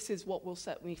is what will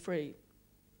set me free.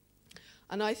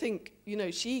 And I think,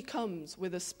 she comes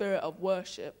with a spirit of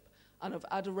worship and of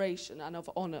adoration and of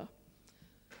honor.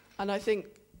 And I think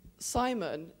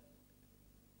Simon,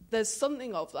 there's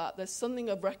something of that. There's something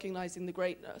of recognizing the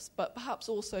greatness, but perhaps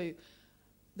also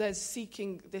there's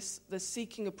seeking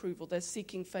approval, there's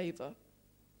seeking favor.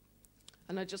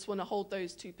 And I just want to hold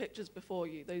those two pictures before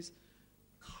you, those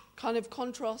kind of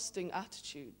contrasting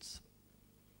attitudes.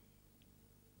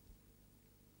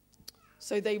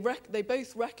 So they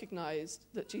both recognized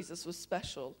that Jesus was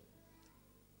special,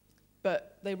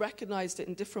 but they recognized it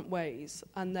in different ways,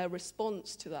 and their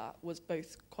response to that was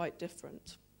both quite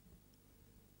different.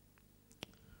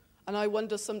 And I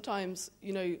wonder sometimes,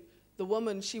 the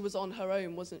woman, she was on her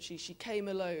own, wasn't she? She came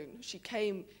alone. She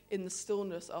came in the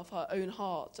stillness of her own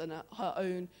heart and her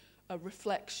own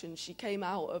reflection. She came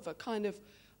out of a kind of,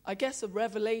 I guess, a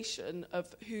revelation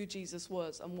of who Jesus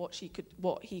was and what he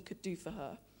could do for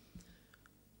her.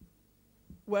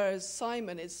 Whereas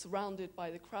Simon is surrounded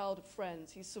by the crowd of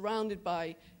friends. He's surrounded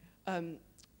by,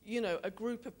 a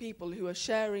group of people who are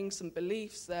sharing some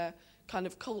beliefs, their kind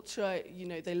of culture.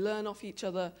 They learn off each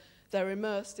other. They're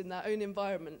immersed in their own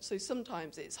environment. So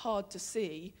sometimes it's hard to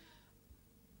see,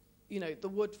 the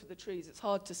wood for the trees. It's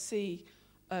hard to see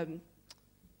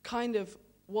kind of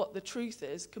what the truth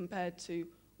is compared to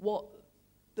what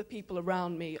the people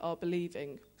around me are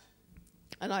believing.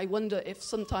 And I wonder if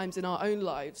sometimes in our own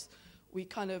lives,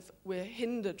 we're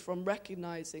hindered from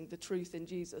recognizing the truth in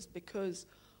Jesus because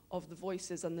of the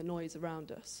voices and the noise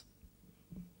around us.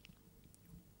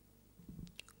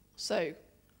 So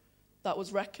that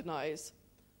was recognize.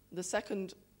 The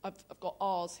second, I've got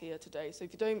R's here today, so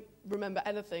if you don't remember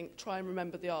anything, try and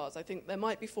remember the R's. I think there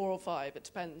might be 4 or 5, it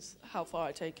depends how far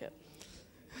I take it.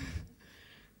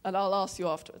 And I'll ask you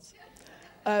afterwards.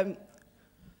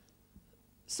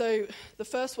 So the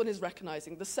first one is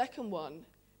recognizing. The second one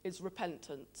is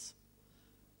repentance.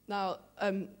 Now,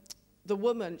 the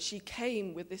woman, she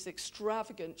came with this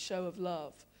extravagant show of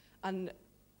love, and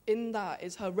in that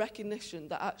is her recognition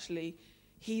that actually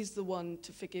he's the one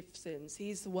to forgive sins.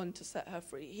 He's the one to set her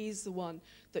free. He's the one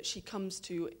that she comes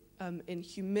to in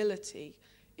humility,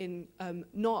 in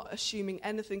not assuming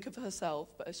anything of herself,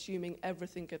 but assuming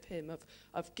everything of him,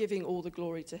 of giving all the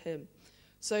glory to him.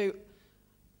 So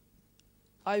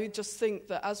I would just think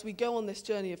that as we go on this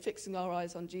journey of fixing our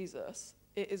eyes on Jesus,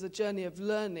 it is a journey of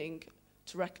learning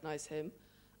to recognize him.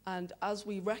 And as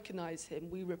we recognize him,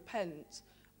 we repent,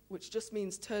 which just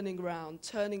means turning around,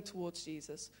 turning towards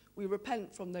Jesus. We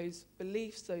repent from those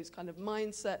beliefs, those kind of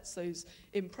mindsets, those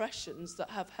impressions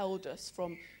that have held us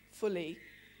from fully,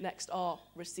 next R,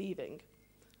 receiving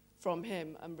from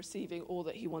him and receiving all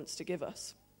that he wants to give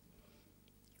us.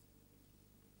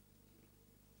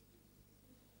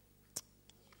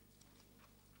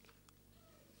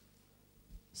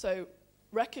 So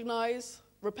recognize,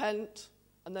 repent,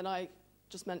 and then I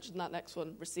just mentioned that next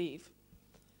one, receive.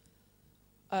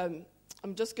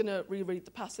 I'm just going to reread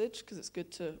the passage because it's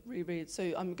good to reread.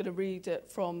 So I'm going to read it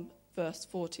from verse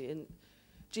 40. And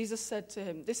Jesus said to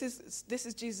him, this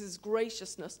is Jesus'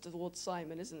 graciousness towards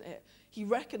Simon, isn't it? He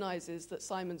recognizes that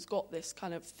Simon's got this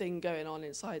kind of thing going on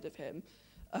inside of him.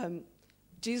 Simon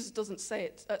doesn't say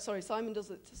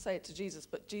it to Jesus,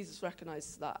 but Jesus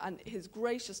recognizes that. And his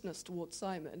graciousness towards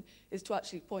Simon is to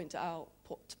actually point out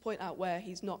where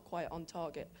he's not quite on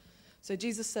target. So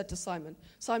Jesus said to Simon,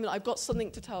 Simon, I've got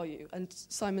something to tell you. And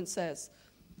Simon says,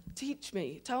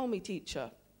 tell me,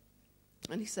 teacher.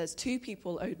 And he says, 2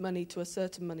 people owed money to a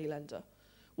certain moneylender.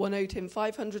 One owed him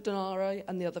 500 denarii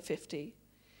and the other 50.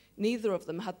 Neither of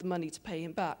them had the money to pay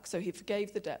him back, so he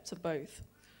forgave the debts of both.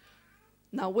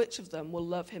 Now, which of them will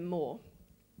love him more?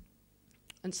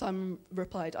 And Simon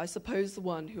replied, I suppose the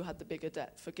one who had the bigger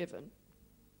debt forgiven.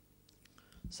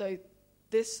 So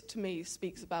this, to me,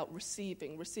 speaks about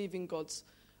receiving God's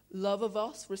love of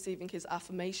us, receiving his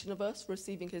affirmation of us,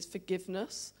 receiving his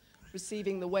forgiveness,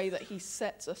 receiving the way that he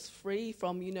sets us free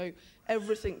from,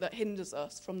 everything that hinders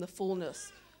us from the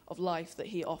fullness of life that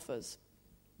he offers.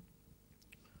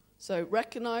 So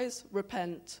recognize,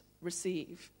 repent,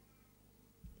 receive.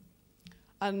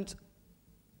 And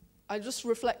I'm just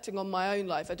reflecting on my own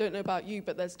life. I don't know about you,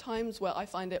 but there's times where I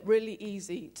find it really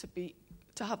easy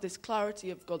to have this clarity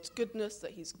of God's goodness,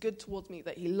 that he's good towards me,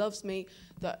 that he loves me,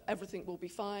 that everything will be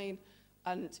fine,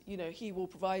 and, he will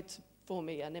provide for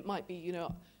me. And it might be,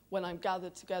 when I'm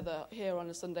gathered together here on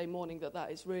a Sunday morning,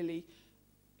 that is really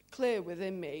clear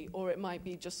within me, or it might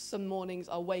be just some mornings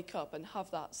I'll wake up and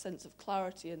have that sense of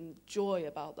clarity and joy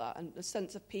about that and a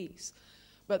sense of peace.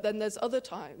 But then there's other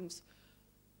times,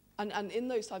 and in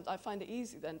those times I find it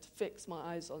easy then to fix my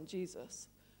eyes on Jesus.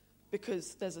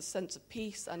 because there's a sense of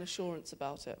peace and assurance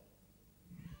about it.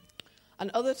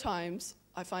 And other times,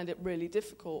 I find it really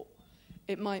difficult.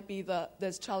 It might be that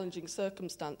there's challenging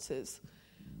circumstances.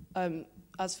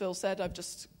 As Phil said, I've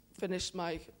just finished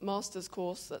my master's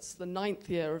course. That's the 9th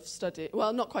year of study.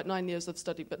 Well, not quite 9 years of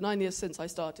study, but 9 years since I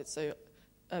started, so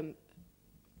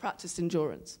practiced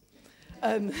endurance.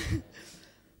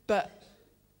 But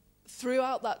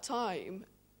throughout that time,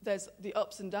 there's the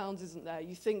ups and downs, isn't there?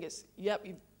 You think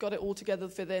you've got it all together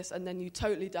for this, and then you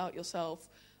totally doubt yourself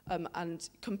and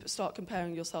start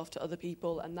comparing yourself to other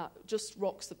people, and that just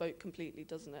rocks the boat completely,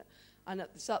 doesn't it? And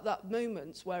it's at that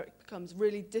moment where it becomes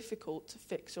really difficult to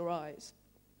fix your eyes.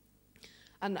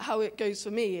 And how it goes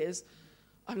for me is,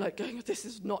 I'm like going, this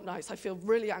is not nice. I feel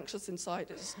really anxious inside.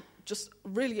 It's just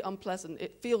really unpleasant.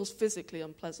 It feels physically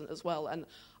unpleasant as well. And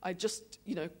I just,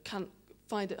 can't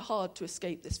find it hard to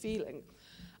escape this feeling.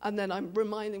 And then I'm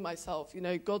reminding myself,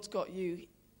 God's got you.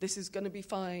 This is going to be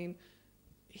fine.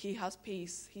 He has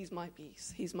peace. He's my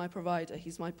peace. He's my provider.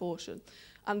 He's my portion.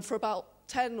 And for about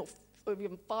 10 or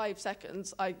even 5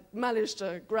 seconds, I managed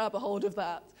to grab a hold of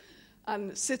that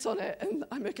and sit on it, and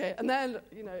I'm okay. And then,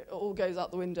 it all goes out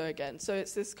the window again. So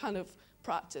it's this kind of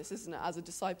practice, isn't it? As a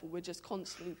disciple, we're just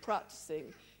constantly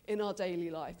practicing in our daily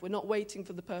life. We're not waiting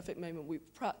for the perfect moment. We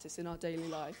practice in our daily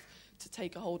life to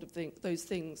take a hold of those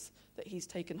things that he's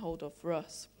taken hold of for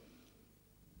us.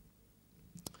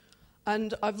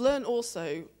 And I've learned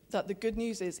also that the good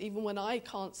news is, even when I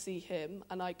can't see him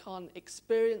and I can't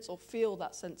experience or feel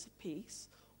that sense of peace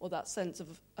or that sense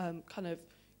of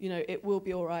it will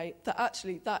be all right, that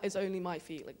actually that is only my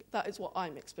feeling. That is what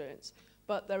I'm experiencing.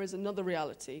 But there is another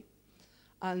reality.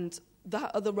 And that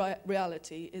other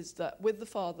reality is that with the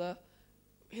Father,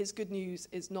 his good news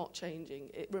is not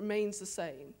changing. It remains the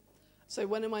same. So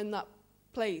when I'm in that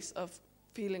place of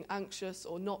feeling anxious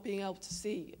or not being able to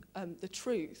see the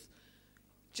truth,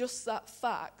 just that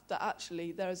fact that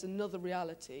actually there is another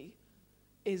reality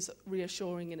is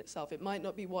reassuring in itself. It might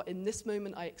not be what in this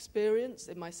moment I experience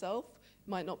in myself. It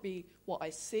might not be what I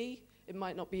see. It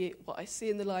might not be what I see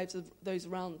in the lives of those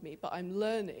around me. But I'm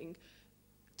learning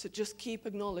to just keep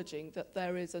acknowledging that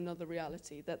there is another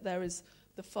reality, that there is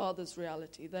the Father's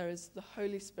reality, there is the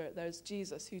Holy Spirit, there is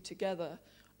Jesus who together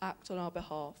act on our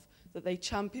behalf, that they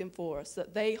champion for us,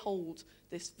 that they hold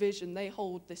this vision, they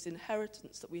hold this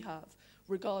inheritance that we have,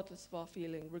 regardless of our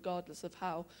feeling, regardless of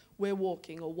how we're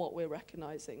walking or what we're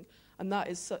recognizing. And that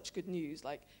is such good news.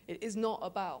 Like, it is not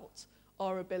about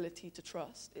our ability to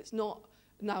trust. It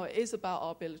is about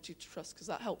our ability to trust because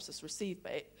that helps us receive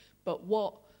it. But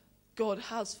what God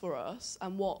has for us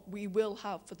and what we will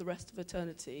have for the rest of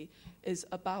eternity is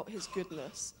about his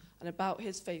goodness and about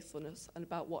his faithfulness and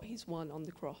about what he's won on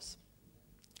the cross,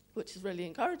 which is really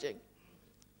encouraging.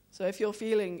 So if you're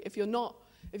feeling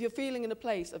in a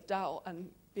place of doubt and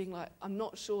being like, I'm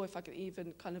not sure if I can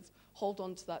even kind of hold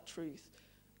on to that truth,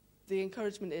 the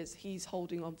encouragement is he's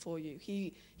holding on for you.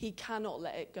 He cannot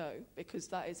let it go because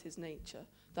that is his nature.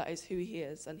 That is who he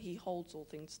is, and he holds all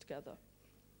things together.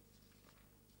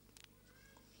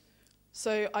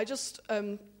 So I just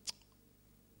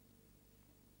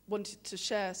wanted to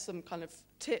share some kind of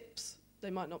tips.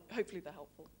 Hopefully they're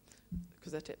helpful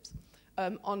because they're tips,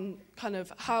 on kind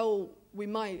of how we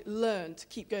might learn to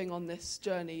keep going on this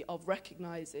journey of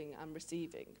recognizing and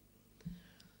receiving.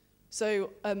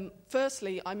 So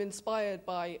firstly, I'm inspired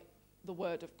by the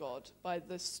Word of God, by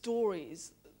the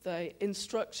stories, the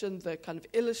instruction, the kind of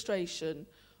illustration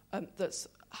that's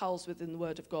housed within the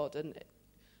Word of God.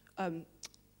 And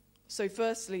so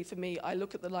firstly, for me, I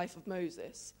look at the life of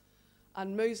Moses.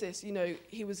 And Moses,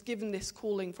 he was given this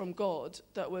calling from God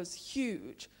that was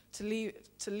huge to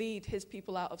lead his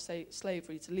people out of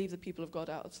slavery, to lead the people of God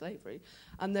out of slavery.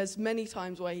 And there's many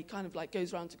times where he kind of like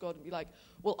goes around to God and be like,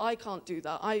 well, I can't do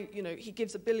that. He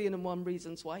gives 1,000,000,001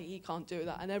 reasons why he can't do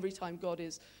that. And every time God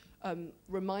is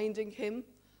reminding him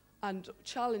and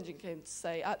challenging him to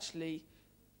say, actually,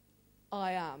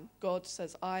 I am. God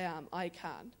says, I am, I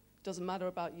can. Doesn't matter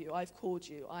about you. I've called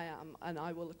you. I am, and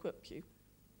I will equip you.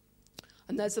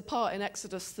 And there's a part in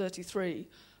Exodus 33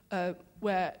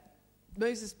 where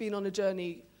Moses has been on a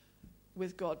journey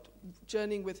with God,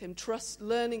 journeying with him,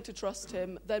 learning to trust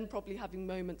him, then probably having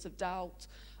moments of doubt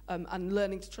and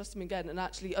learning to trust him again, and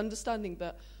actually understanding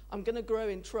that I'm going to grow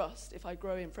in trust if I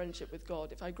grow in friendship with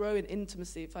God, if I grow in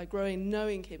intimacy, if I grow in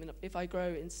knowing him, and if I grow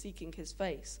in seeking his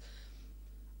face.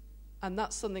 And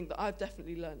that's something that I've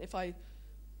definitely learned. If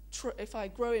I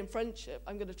grow in friendship,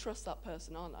 I'm going to trust that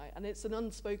person, aren't I? And it's an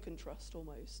unspoken trust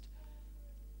almost.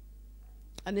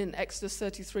 And in Exodus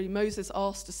 33, Moses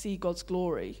asked to see God's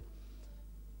glory.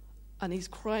 and he's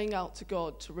crying out to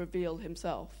God to reveal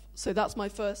himself. So that's my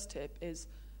first tip, is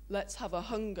let's have a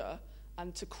hunger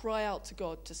and to cry out to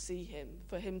God to see him,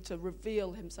 for him to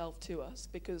reveal himself to us,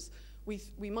 because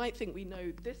we might think we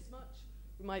know this much,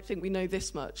 we might think we know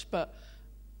this much, but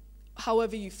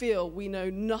however you feel, we know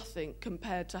nothing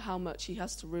compared to how much he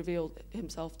has to reveal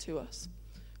himself to us.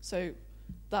 So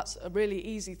that's a really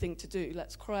easy thing to do.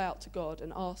 Let's cry out to God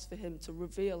and ask for him to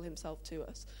reveal himself to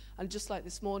us. And just like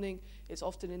this morning, it's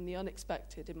often in the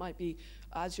unexpected. It might be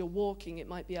as you're walking, it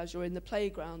might be as you're in the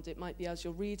playground, it might be as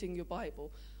you're reading your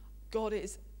Bible. God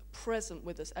is present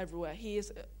with us everywhere. He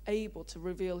is able to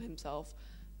reveal himself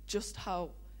just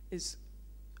how is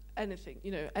anything,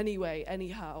 any way,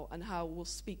 anyhow, and how will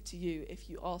speak to you if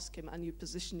you ask him and you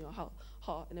position your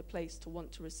heart in a place to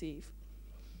want to receive.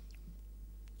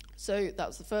 So that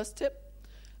was the first tip.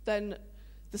 Then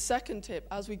the second tip,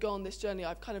 as we go on this journey,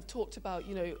 I've kind of talked about,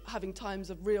 having times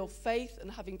of real faith and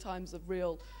having times of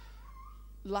real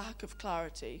lack of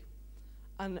clarity.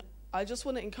 And I just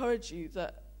want to encourage you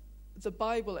that the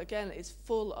Bible, again, is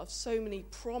full of so many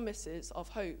promises of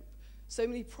hope, so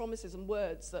many promises and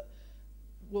words that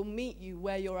will meet you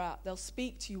where you're at. They'll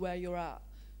speak to you where you're at.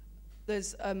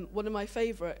 There's one of my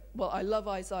favorite, I love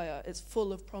Isaiah. It's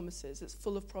full of promises. It's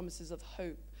full of promises of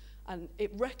hope. And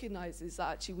it recognizes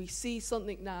that actually we see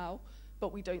something now,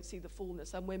 but we don't see the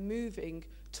fullness. And we're moving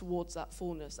towards that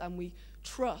fullness. And we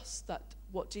trust that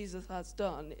what Jesus has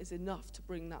done is enough to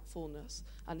bring that fullness.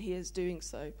 And he is doing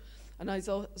so. And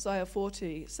Isaiah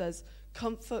 40 says,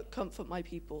 "Comfort, comfort my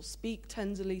people. Speak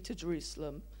tenderly to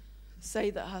Jerusalem.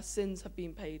 Say that her sins have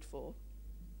been paid for."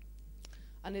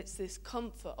 And it's this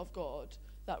comfort of God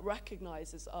that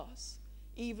recognizes us,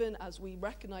 even as we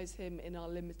recognize him in our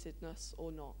limitedness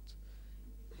or not.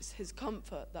 It's his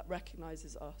comfort that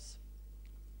recognizes us.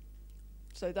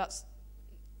 So that's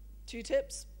 2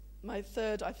 tips. My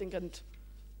third, I think, and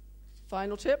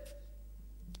final tip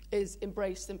is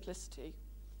embrace simplicity.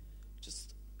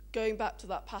 Just going back to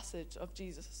that passage of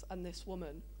Jesus and this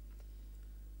woman.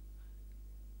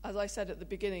 As I said at the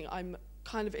beginning, I'm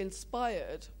kind of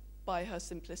inspired by her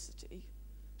simplicity.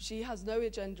 She has no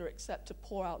agenda except to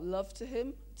pour out love to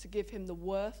him, to give him the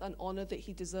worth and honor that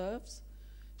he deserves.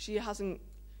 She hasn't,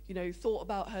 thought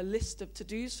about her list of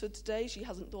to-dos for today. She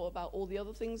hasn't thought about all the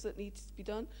other things that need to be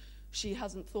done. She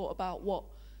hasn't thought about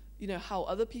how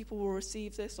other people will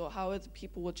receive this or how other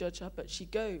people will judge her, but she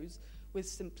goes with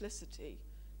simplicity,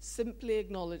 simply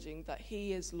acknowledging that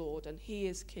he is Lord and he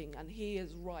is King and he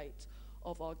is right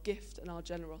of our gift and our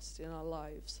generosity in our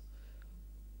lives.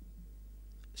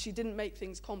 She didn't make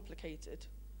things complicated.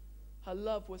 Her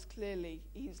love was clearly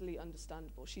easily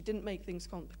understandable. She didn't make things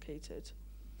complicated,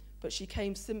 but she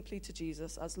came simply to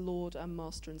Jesus as Lord and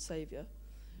Master and Savior,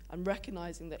 and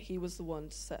recognizing that he was the one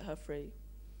to set her free.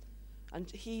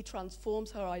 And he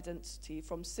transforms her identity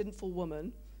from sinful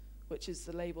woman, which is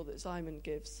the label that Simon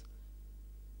gives,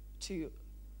 to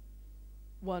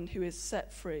one who is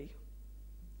set free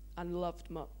and loved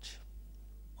much.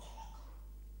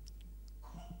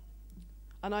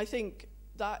 And I think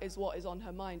that is what is on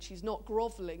her mind. She's not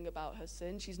groveling about her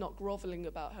sin. She's not groveling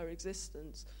about her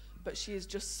existence. But she is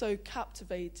just so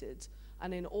captivated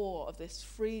and in awe of this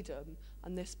freedom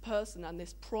and this person and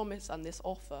this promise and this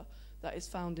offer that is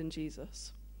found in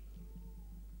Jesus.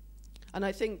 And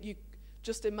I think you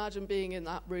just imagine being in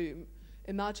that room.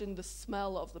 Imagine the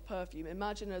smell of the perfume.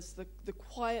 Imagine as the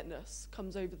quietness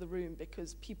comes over the room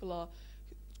because people are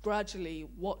gradually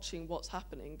watching what's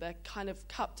happening. They're kind of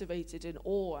captivated in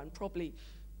awe and probably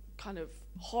kind of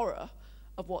horror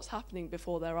of what's happening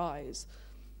before their eyes.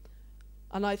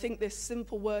 And I think this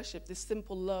simple worship, this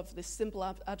simple love, this simple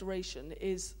adoration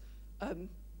is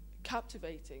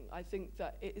captivating. I think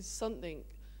that it is something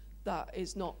that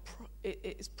is not, it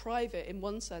is private in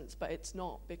one sense, but it's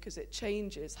not, because it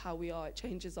changes how we are, it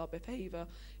changes our behavior,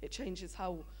 it changes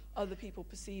how other people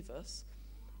perceive us.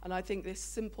 And I think this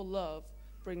simple love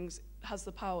has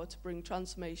the power to bring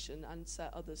transformation and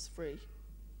set others free.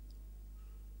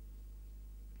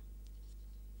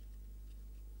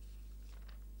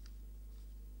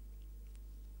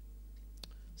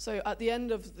 So at the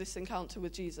end of this encounter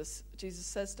with Jesus, Jesus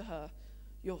says to her,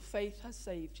 "Your faith has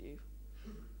saved you.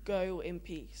 Go in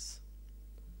peace."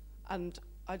 And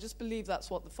I just believe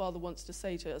that's what the Father wants to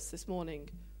say to us this morning.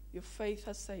 Your faith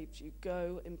has saved you.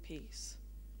 Go in peace.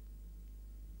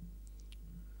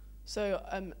 So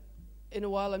in a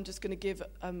while, I'm just going to give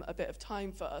a bit of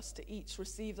time for us to each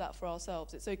receive that for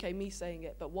ourselves. It's okay me saying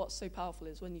it, but what's so powerful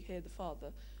is when you hear the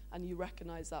Father and you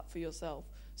recognize that for yourself.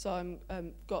 So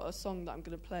I'm got a song that I'm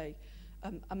going to play.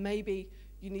 And maybe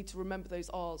you need to remember those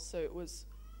R's. So it was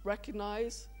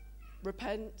recognize,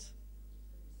 repent,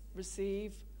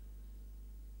 receive.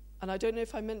 And I don't know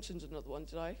if I mentioned another one,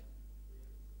 did I?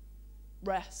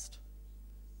 Rest.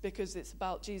 Because it's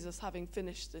about Jesus having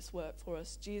finished this work for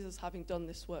us, Jesus having done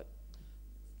this work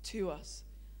to us,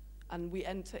 and we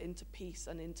enter into peace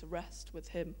and into rest with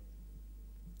him.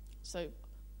 So,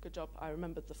 good job, I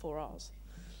remembered the 4 R's.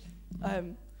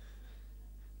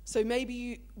 So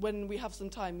maybe when we have some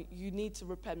time, you need to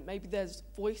repent. Maybe there's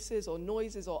voices or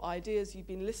noises or ideas you've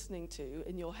been listening to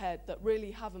in your head that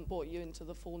really haven't brought you into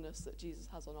the fullness that Jesus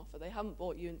has on offer. They haven't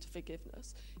brought you into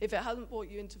forgiveness. If it hasn't brought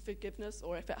you into forgiveness,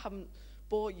 or if it haven't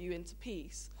brought you into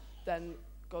peace, then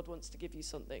God wants to give you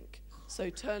something. So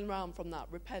turn round from that,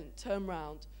 repent, turn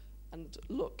round and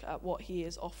look at what he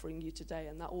is offering you today,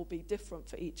 and that will be different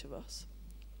for each of us.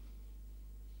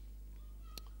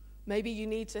 Maybe you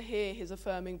need to hear his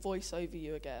affirming voice over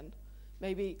you again.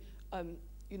 Maybe,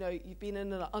 you've been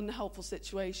in an unhelpful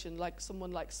situation, like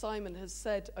someone like Simon has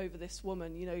said over this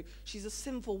woman, she's a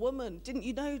sinful woman. Didn't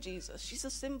you know, Jesus? She's a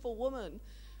sinful woman.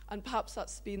 And perhaps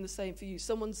that's been the same for you.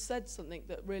 Someone said something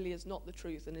that really is not the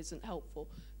truth and isn't helpful,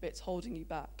 but it's holding you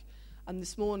back. And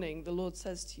this morning, the Lord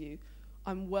says to you,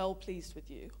 I'm well pleased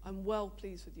with you. I'm well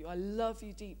pleased with you. I love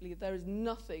you deeply. There is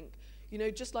nothing,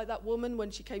 just like that woman when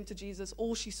she came to Jesus,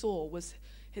 all she saw was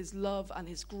his love and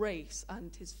his grace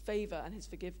and his favor and his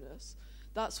forgiveness.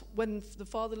 That's when the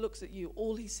Father looks at you,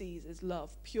 all he sees is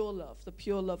love, the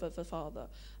pure love of the Father.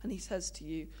 And he says to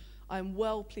you, I'm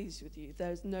well pleased with you.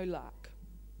 There is no lack.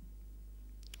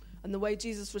 And the way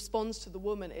Jesus responds to the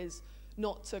woman is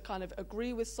not to kind of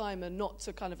agree with Simon, not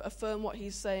to kind of affirm what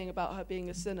he's saying about her being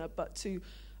a sinner, but to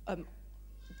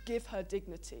give her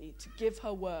dignity, to give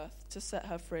her worth, to set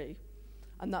her free.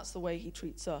 And that's the way he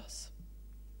treats us.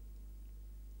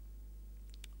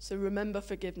 So remember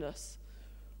forgiveness.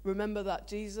 Remember that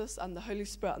Jesus and the Holy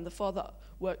Spirit and the Father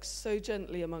work so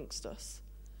gently amongst us.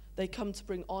 They come to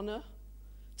bring honor,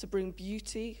 to bring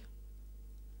beauty,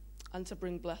 and to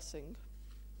bring blessing.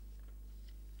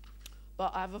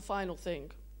 But I have a final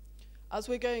thing. As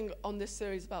we're going on this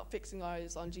series about fixing our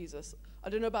eyes on Jesus, I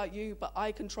don't know about you, but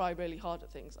I can try really hard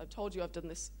at things. I've told you I've done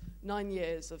this 9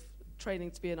 years of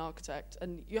training to be an architect,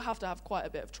 and you have to have quite a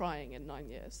bit of trying in 9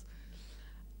 years.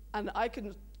 And I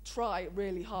can try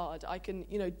really hard. I can,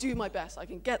 do my best. I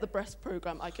can get the breast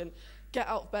program. I can get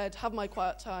out of bed, have my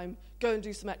quiet time, go and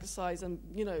do some exercise and,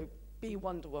 be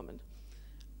Wonder Woman.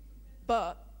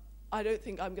 But I don't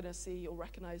think I'm going to see or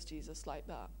recognize Jesus like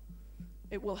that.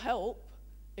 It will help.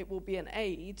 It will be an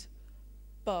aid,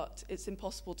 but it's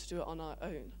impossible to do it on our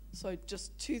own. So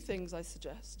just 2 things I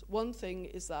suggest. One thing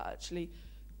is that actually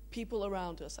people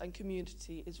around us and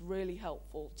community is really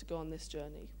helpful to go on this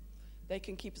journey. They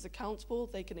can keep us accountable,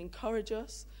 they can encourage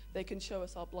us, they can show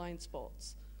us our blind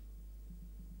spots.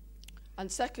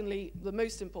 And secondly, the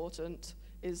most important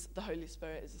is the Holy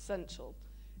Spirit is essential.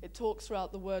 It talks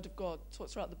throughout the Word of God,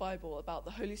 talks throughout the Bible about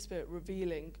the Holy Spirit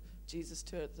revealing Jesus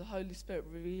to us, the Holy Spirit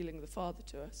revealing the Father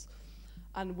to us.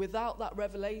 And without that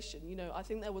revelation, I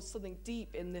think there was something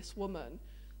deep in this woman.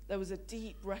 There was a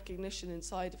deep recognition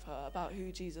inside of her about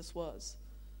who Jesus was.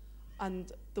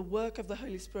 And the work of the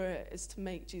Holy Spirit is to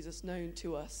make Jesus known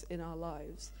to us in our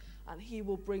lives. And he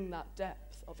will bring that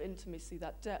depth of intimacy,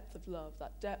 that depth of love,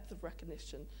 that depth of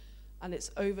recognition. And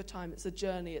it's over time, it's a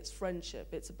journey, it's friendship.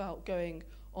 It's about going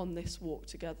on this walk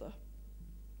together.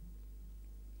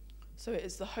 So it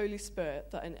is the Holy Spirit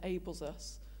that enables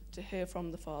us to hear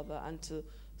from the Father and to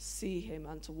see him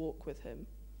and to walk with him.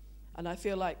 And I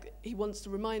feel like he wants to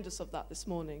remind us of that this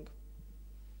morning.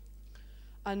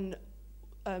 And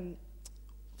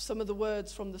some of the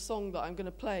words from the song that I'm going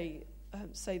to play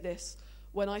say this: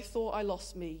 when I thought I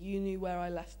lost me, you knew where I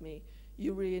left me.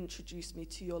 You reintroduced me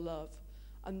to your love.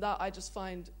 And that I just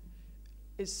find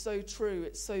is so true.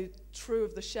 It's so true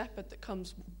of the shepherd that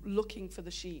comes looking for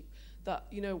the sheep. That,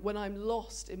 when I'm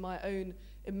lost in my own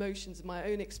emotions, in my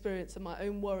own experience, in my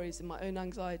own worries, in my own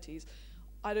anxieties,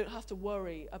 I don't have to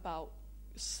worry about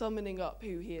summoning up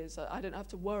who he is. I don't have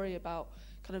to worry about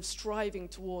kind of striving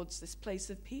towards this place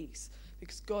of peace,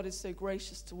 because God is so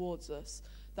gracious towards us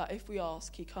that if we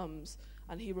ask, he comes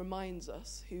and he reminds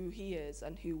us who he is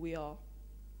and who we are.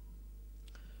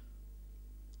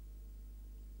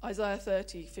 Isaiah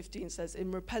 30:15 says,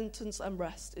 in repentance and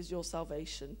rest is your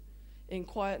salvation. In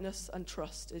quietness and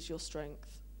trust is your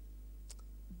strength.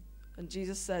 And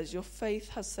Jesus says, your faith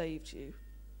has saved you.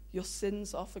 Your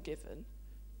sins are forgiven.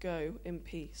 Go in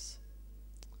peace.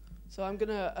 So I'm going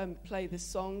to play this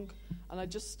song, and I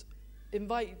just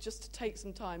invite you just to take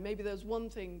some time. Maybe there's one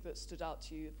thing that stood out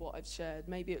to you of what I've shared.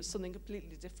 Maybe it was something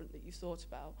completely different that you thought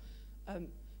about.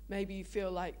 Maybe you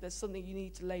feel like there's something you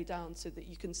need to lay down so that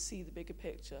you can see the bigger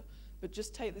picture. But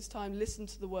just take this time, listen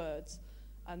to the words,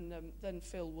 and then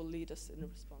Phil will lead us in a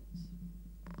response.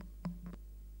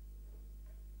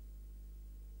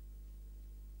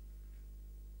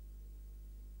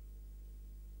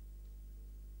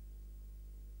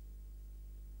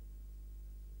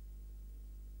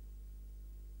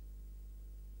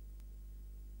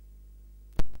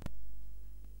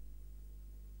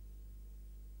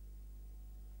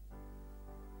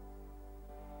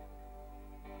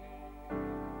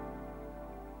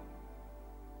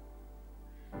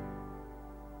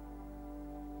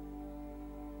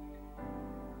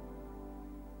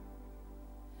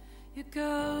 You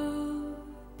go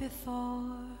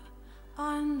before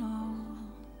I know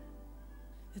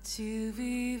that you've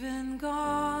even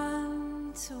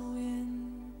gone to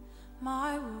win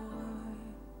my war.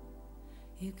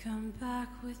 You come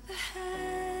back with the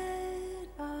head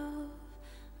of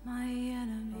my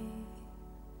enemy.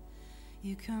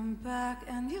 You come back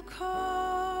and you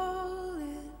call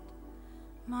it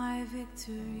my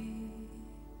victory.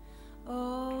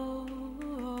 Oh,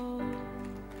 oh.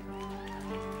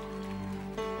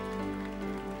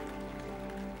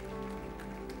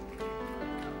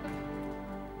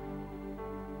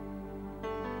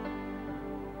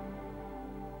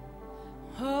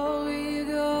 Oh, you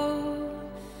go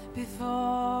before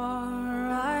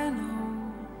I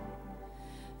know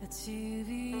that you've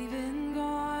even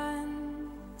gone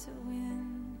to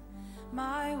win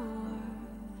my war.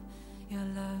 Your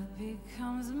love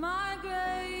becomes my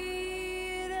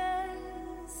greatest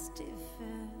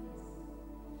defense.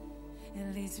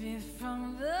 It leads me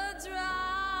from the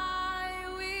dry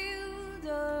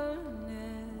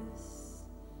wilderness,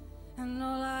 and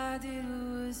all I did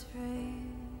was pray.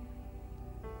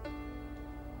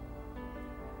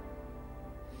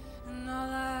 And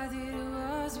all I did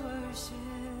was worship.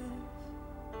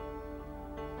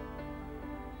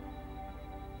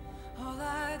 All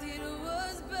I did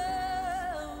was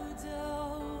bow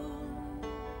down.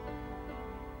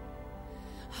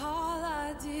 All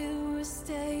I did was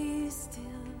stay still.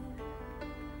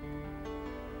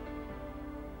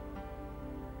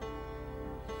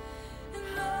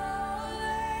 And hallelujah,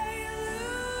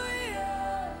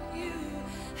 you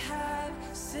have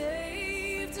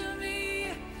saved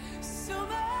me. So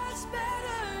much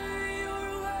better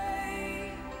your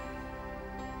way.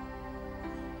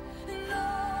 And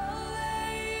hallelujah,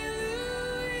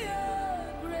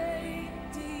 great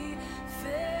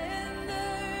defender.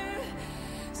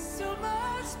 So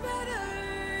much better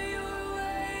your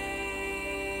way.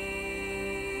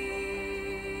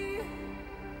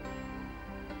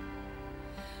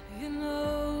 You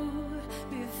know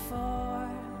before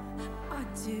I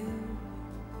do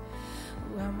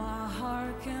where my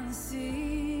heart can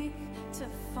seek to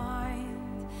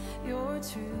find your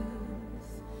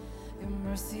truth. Your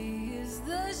mercy is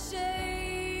the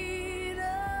shade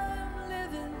I'm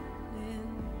living in,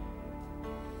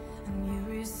 and you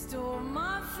restore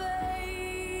my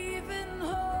faith and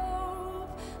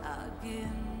hope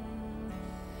again.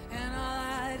 And all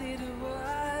I did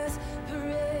was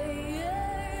praise,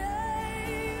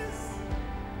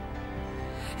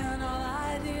 and all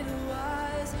I did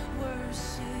was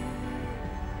worship,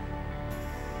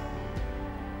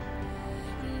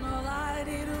 and all I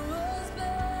did was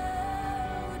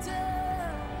bow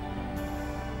down.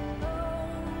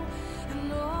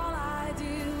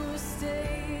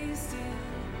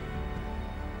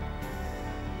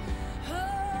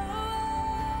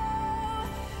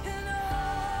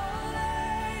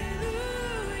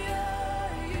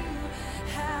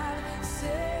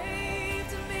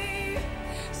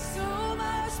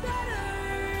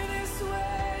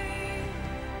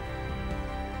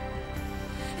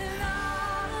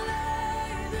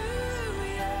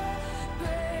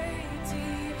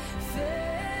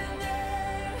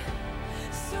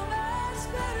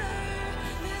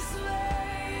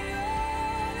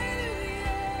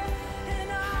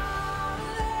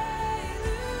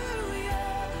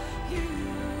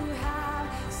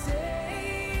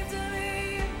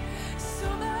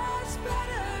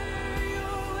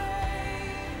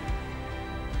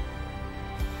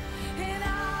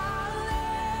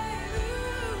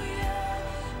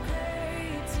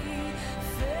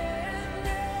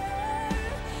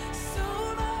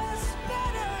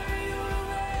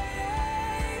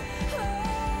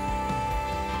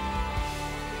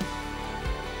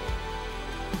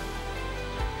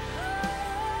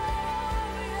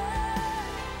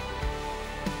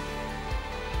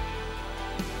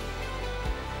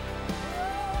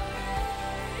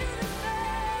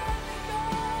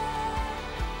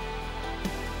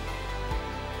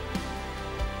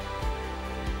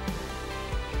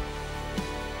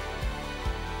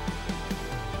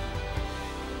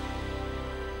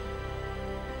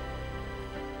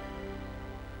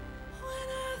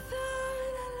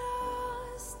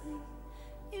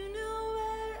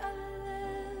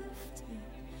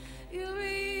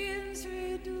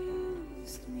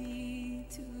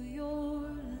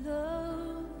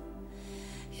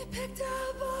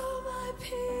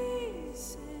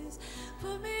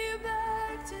 put me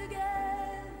back together.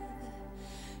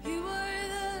 You were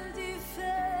the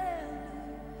defender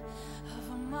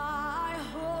of my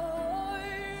heart.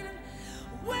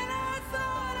 When I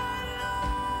thought I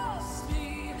lost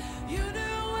me, you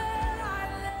knew where I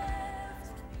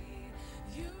left me.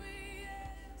 You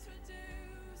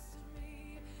reintroduced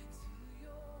me to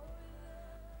your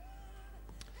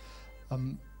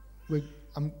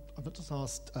love. I've just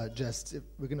asked Jess if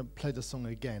we're going to play the song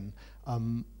again,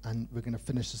 and we're going to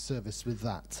finish the service with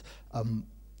that.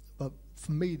 But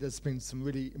for me, there's been some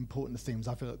really important themes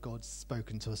I feel that God's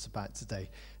spoken to us about today,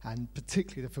 and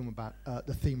particularly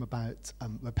the theme about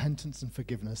repentance and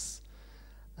forgiveness,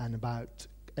 and about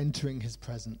entering His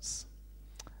presence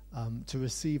to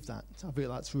receive that. I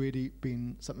feel that's really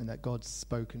been something that God's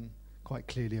spoken quite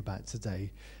clearly about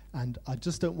today. And I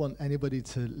just don't want anybody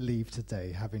to leave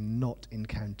today having not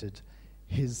encountered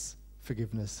His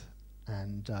forgiveness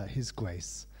and His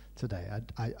grace today.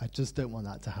 I just don't want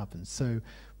that to happen. So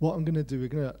what I'm going to do, we're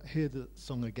going to hear the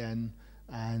song again,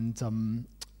 and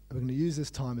we're going to use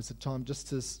this time as a time just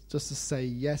to say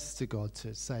yes to God,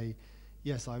 to say,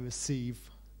 yes, I receive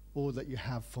all that you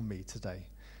have for me today.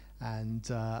 And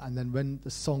then when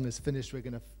the song is finished, we're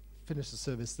going to finish the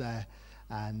service there.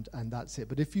 And that's it.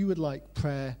 But if you would like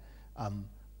prayer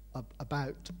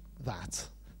about that,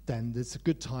 then there's a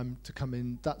good time to come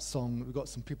in. That song, we've got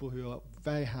some people who are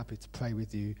very happy to pray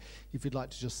with you. If you'd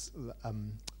like to just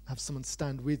have someone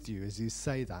stand with you as you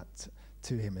say that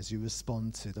to Him, as you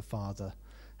respond to the Father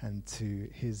and to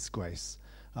His grace.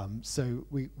 So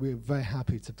we're very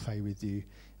happy to pray with you.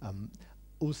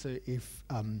 Also, if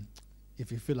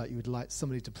you feel like you would like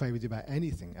somebody to pray with you about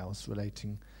anything else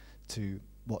relating to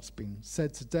what's been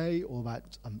said today, or about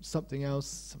something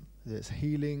else, whether it's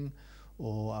healing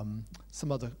or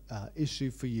some other issue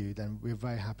for you, then we're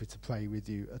very happy to pray with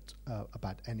you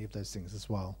about any of those things as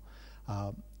well.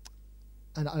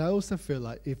 And I also feel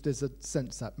like if there's a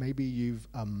sense that maybe you've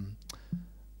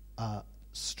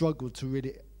struggled to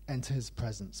really enter His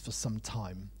presence for some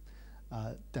time,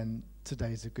 then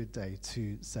today's a good day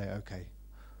to say, okay,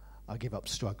 I'll give up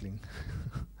struggling.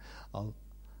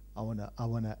 I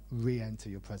want to re-enter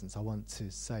your presence. I want to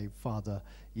say, Father,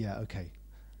 yeah, okay,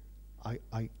 I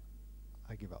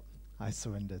give up. I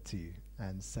surrender to you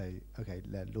and say, okay,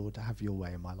 Lord, have your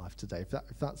way in my life today.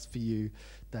 If that's for you,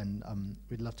 then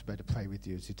we'd love to be able to pray with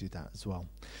you as you do that as well.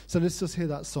 So let's just hear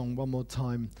that song one more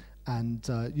time and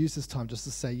use this time just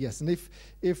to say yes. And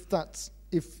if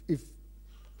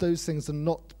those things are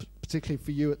not particularly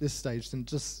for you at this stage, then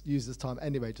just use this time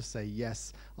anyway to say,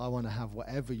 yes, I want to have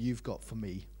whatever you've got for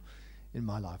me in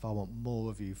my life. I want more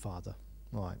of you, Father.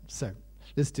 All right, so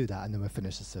let's do that, and then we'll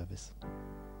finish the service.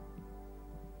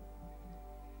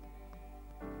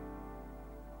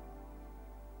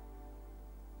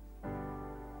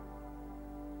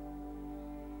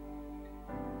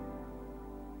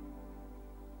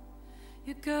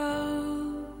 You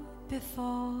go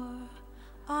before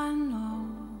I know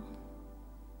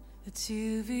that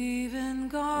you've even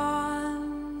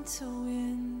gone to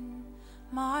win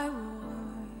my war.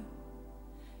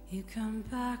 You come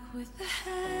back with the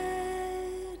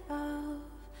head of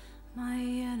my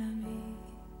enemy.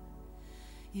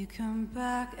 You come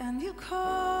back and you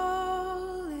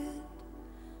call it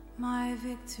my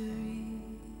victory.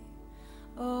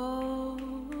 Oh,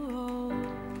 oh.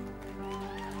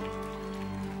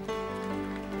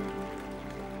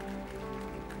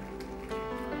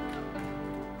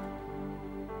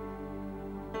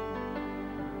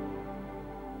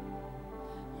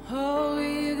 Oh,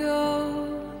 you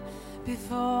go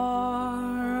before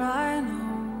I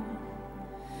know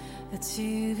that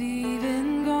you've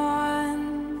even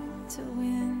gone to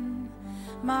win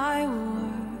my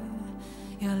war.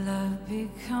 Your love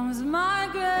becomes my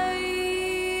greatest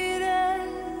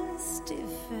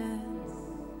defense.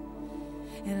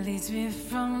 It leads me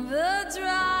from the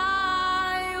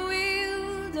dry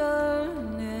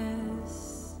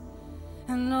wilderness,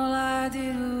 and all I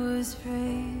did was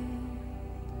pray.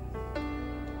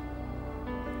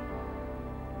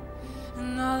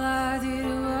 And all I did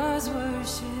was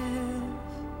worship.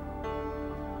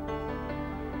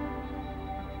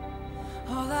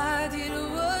 All I did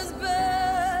was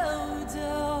bow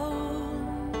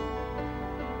down.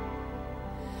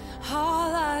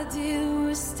 All I did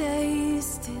was stay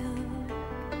still.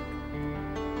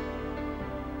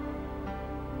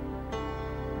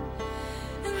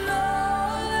 And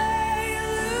hallelujah,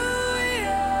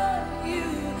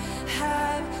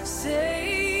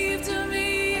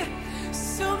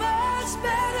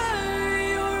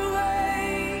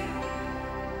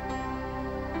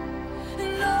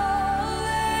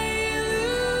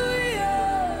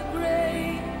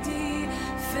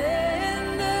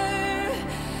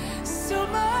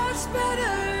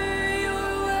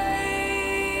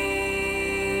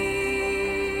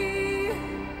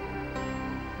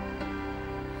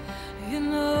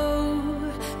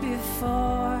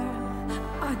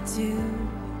 do,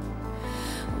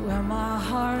 where my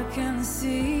heart can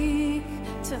seek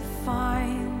to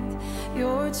find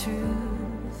your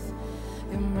truth.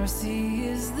 Your mercy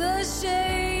is the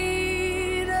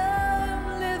shade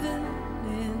I'm living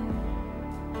in,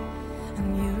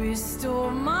 and you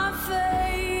restore my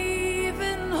faith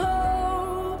and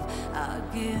hope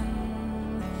again.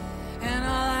 And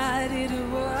all I did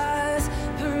was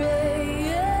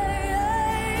praise,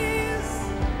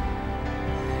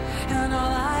 and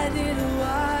all I did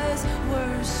was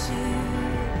worship,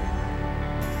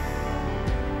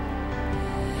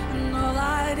 and all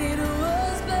I did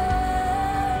was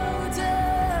bow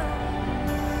down,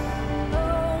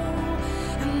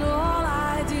 oh, and all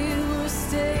I did was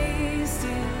stay still.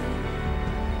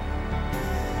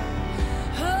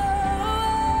 Oh,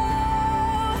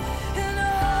 and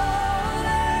hallelujah,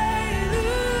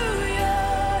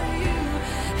 you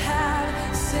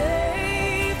have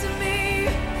saved me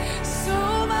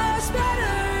so much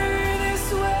better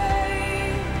this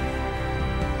way.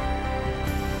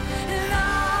 And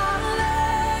hallelujah,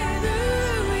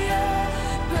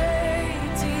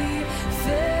 great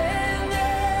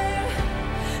defender,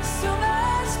 so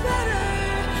much better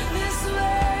this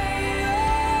way.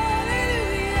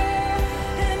 Hallelujah,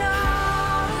 and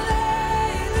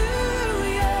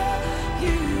hallelujah,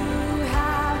 you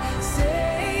have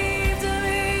saved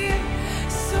me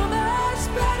so much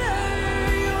better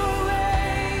your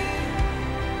way.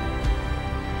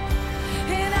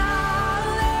 And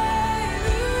hallelujah,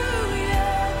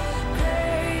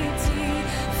 great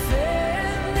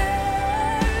defender,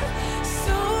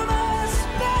 so much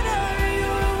better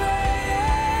your way.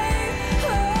 Oh,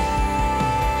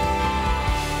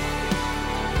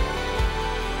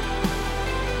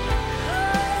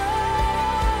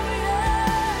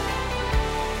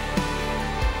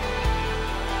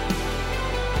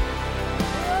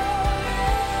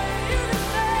 you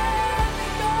defend me,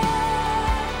 God.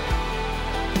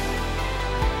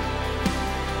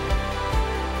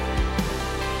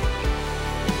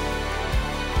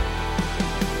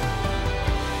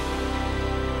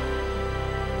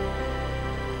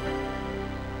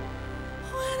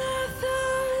 When I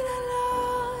thought I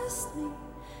lost me,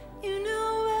 you knew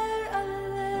where I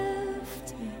left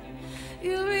me.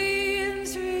 You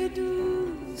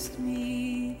reintroduced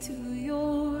me to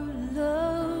your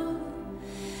love.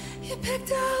 You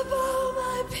picked up all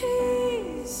my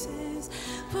pieces,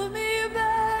 put me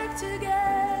back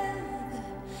together.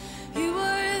 You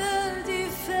were the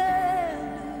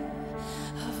defender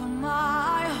of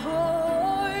my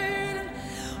heart.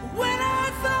 When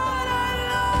I thought I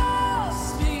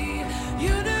lost me,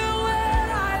 you knew where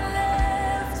I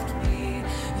left me.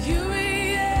 You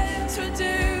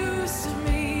reintroduced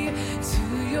me to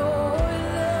your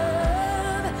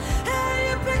love, and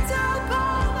you picked up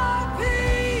all my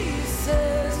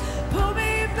pieces, put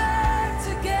me back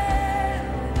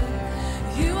together.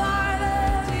 You are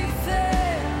the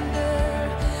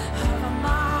defender of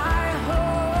my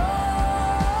heart.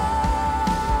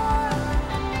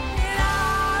 And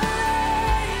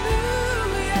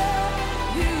hallelujah,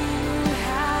 you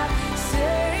have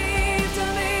saved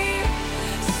me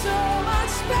so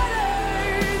much better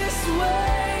this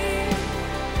way.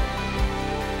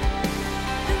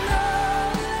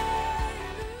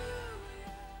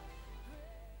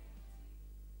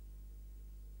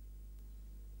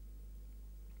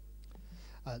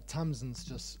 And Tamsin's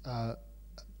just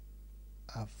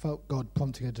felt God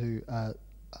prompting her to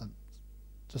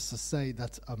just to say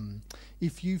that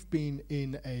if you've been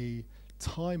in a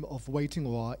time of waiting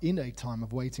or are in a time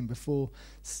of waiting before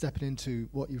stepping into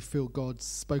what you feel God's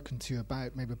spoken to you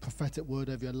about, maybe a prophetic word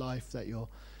over your life that you're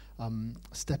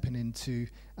stepping into,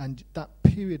 and that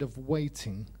period of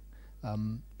waiting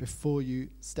before you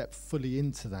step fully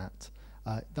into that,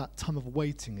 that time of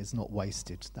waiting is not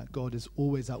wasted, that God is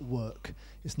always at work.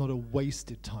 It's not a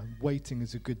wasted time. Waiting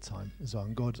is a good time as well,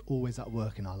 and God's always at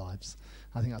work in our lives.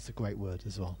 I think that's a great word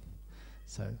as well.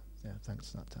 So, yeah, thanks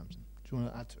for that, Tamsin. Do you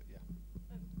want to add to it? Yeah.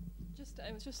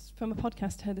 It was just from a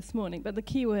podcast I heard this morning, but the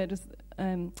key word was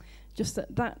just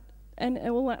that and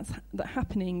all that's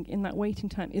happening in that waiting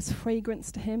time is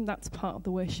fragrance to him. That's part of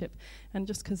the worship. And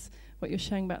just because what you're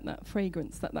showing about that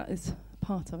fragrance, that is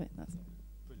part of it. That's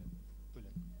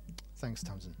Brilliant. Thanks,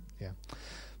 Tamsin. Yeah.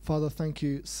 Father, thank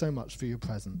you so much for your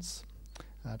presence.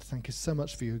 Thank you so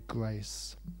much for your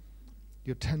grace,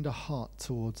 your tender heart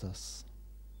towards us.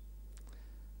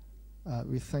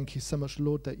 We thank you so much,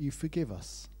 Lord, that you forgive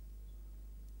us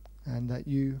and that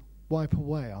you wipe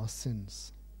away our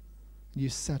sins. You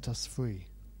set us free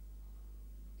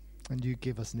and you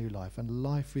give us new life. And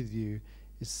life with you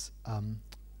is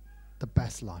the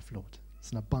best life, Lord.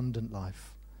 It's an abundant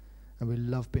life. and we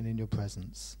love being in your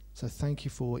presence. So thank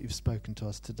you for what you've spoken to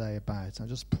us today about. I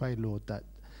just pray, Lord, that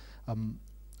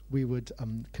we would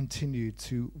continue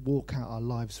to walk out our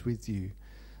lives with you,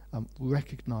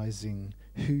 recognizing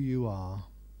who you are,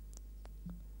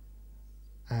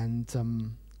 and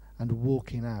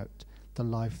walking out the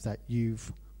life that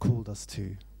you've called us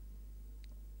to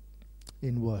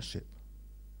in worship.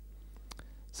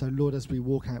 So, Lord, as we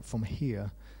walk out from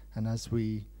here and as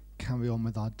we carry on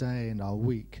with our day and our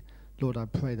week, Lord, I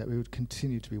pray that we would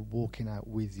continue to be walking out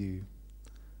with you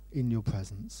in your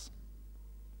presence.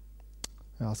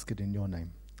 I ask it in your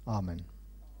name. Amen.